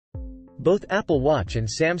Both Apple Watch and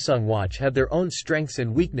Samsung Watch have their own strengths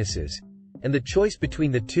and weaknesses, and the choice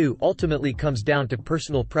between the two ultimately comes down to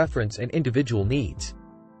personal preference and individual needs.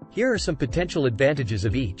 Here are some potential advantages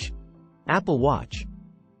of each. Apple Watch.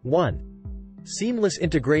 1. Seamless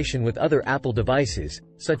integration with other Apple devices,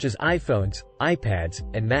 such as iPhones, iPads,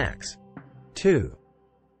 and Macs. 2.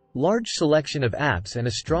 Large selection of apps and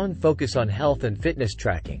a strong focus on health and fitness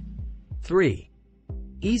tracking. 3.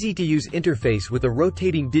 Easy-to-use interface with a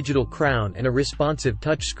rotating digital crown and a responsive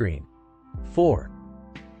touchscreen. 4.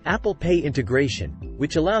 Apple Pay integration,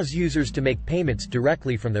 which allows users to make payments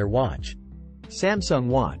directly from their watch. Samsung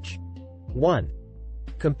Watch. 1.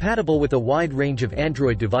 Compatible with a wide range of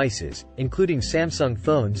Android devices, including Samsung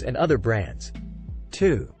phones and other brands.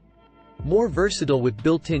 2. More versatile with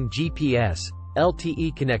built-in GPS,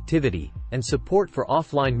 LTE connectivity, and support for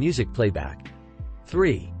offline music playback.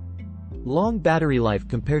 3. Long battery life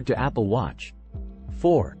compared to Apple Watch.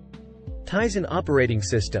 4. Tizen operating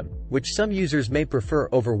system, which some users may prefer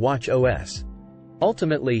over Watch OS.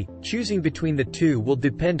 Ultimately, choosing between the two will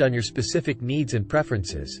depend on your specific needs and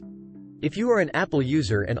preferences. If you are an Apple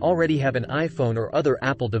user and already have an iPhone or other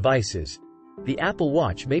Apple devices, the Apple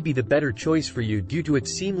Watch may be the better choice for you due to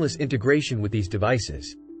its seamless integration with these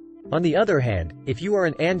devices. On the other hand, if you are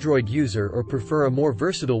an Android user or prefer a more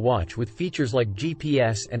versatile watch with features like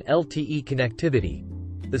GPS and LTE connectivity,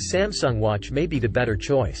 the Samsung Watch may be the better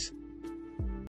choice.